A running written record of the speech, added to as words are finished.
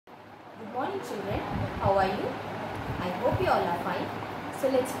Good morning children, how are you? I hope you all are fine. So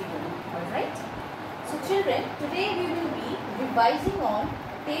let's begin, alright? So children, today we will be revising on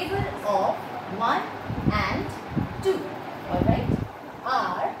table of 1 and 2, alright?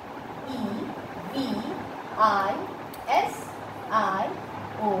 R, E, V, I, S, I,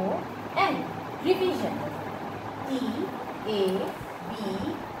 O, N. Revision. T, A,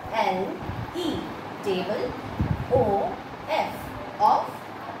 B, L, E. Table. O, F of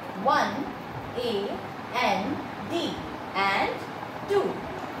 1, A, N, D and 2.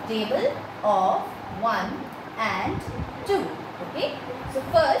 Table of 1 and 2. Okay. So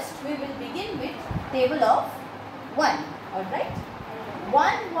first we will begin with table of 1. Alright.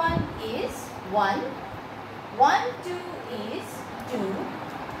 1, 1 is 1. 1, 2 is 2.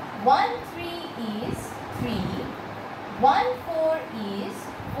 1, 3 is 3. 1, 4 is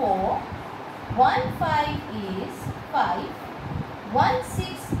 4. 1, 5 is 5. 1, 6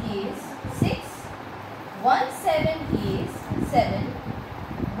 is 6. 1, 7 is 7.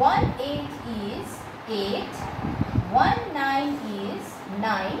 1, 8 is 8. 1, 9 is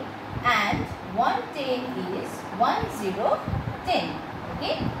 9. And 1, 10 is 1, 0, 10.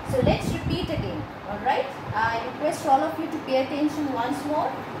 Okay. So let's repeat again. Alright. I request all of you to pay attention once more.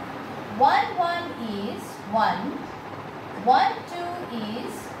 1, 1 is 1. 1, 2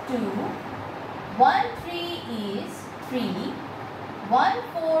 is 2. 1, 3 is 3. 1,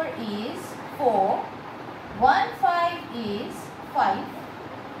 4 is 4. 1, 5 is 5.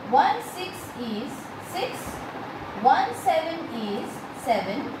 1, 6 is 6. 1, 7 is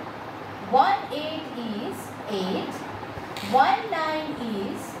 7. 1, 8 is 8. 1, 9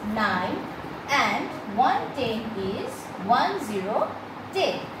 is 9. And 1, 10 is 1, 0,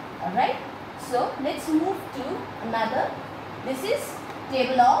 10. Alright. So let's move to another. This is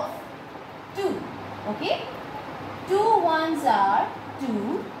table of 2. Okay. 2 1s are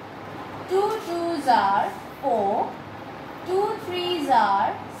 2. 2 2s are 4. 2 3s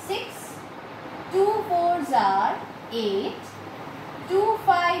are 6. 2 4s are 8. 2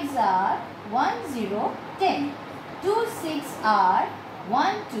 5s are 1, 0, 10. 2 6 are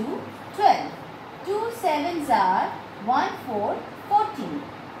 1, 2, 12. 2 7s are 1, 4, 14.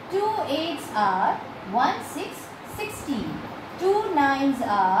 2 8s are 1, 6, 16. 2 9s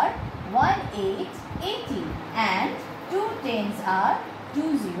are 1, 8, 18. And 2 10s are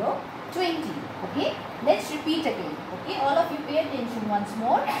 2, 0, 20. Okay. Let's repeat again. Okay. All of you pay attention once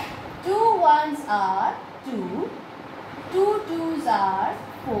more. 2 1s are 2. 2 2s are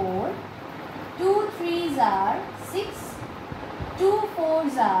 4. 2 3s are 6. 2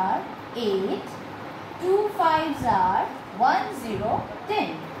 4s are 8. 2 5s are 1, 0,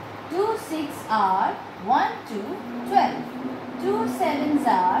 10. 2 6 are 1, 2, 12. 2 7s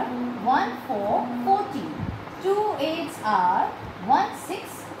are 1, 4, 14. 2 8s are 1, 6,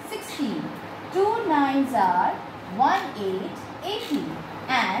 16. 2 9s are 1, 8, 18.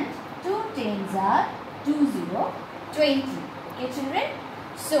 And 2 10s are 2, 0, 20. Okay children?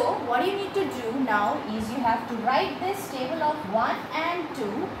 So what you need to do now is you have to write this table of 1 and 2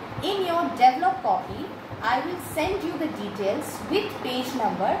 in your develop copy. I will send you the details with page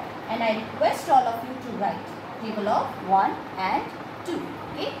number and I request all of you to write table of 1 and 2.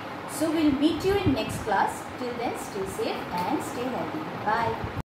 Okay. So we'll meet you in next class. Till then, stay safe and stay healthy. Bye.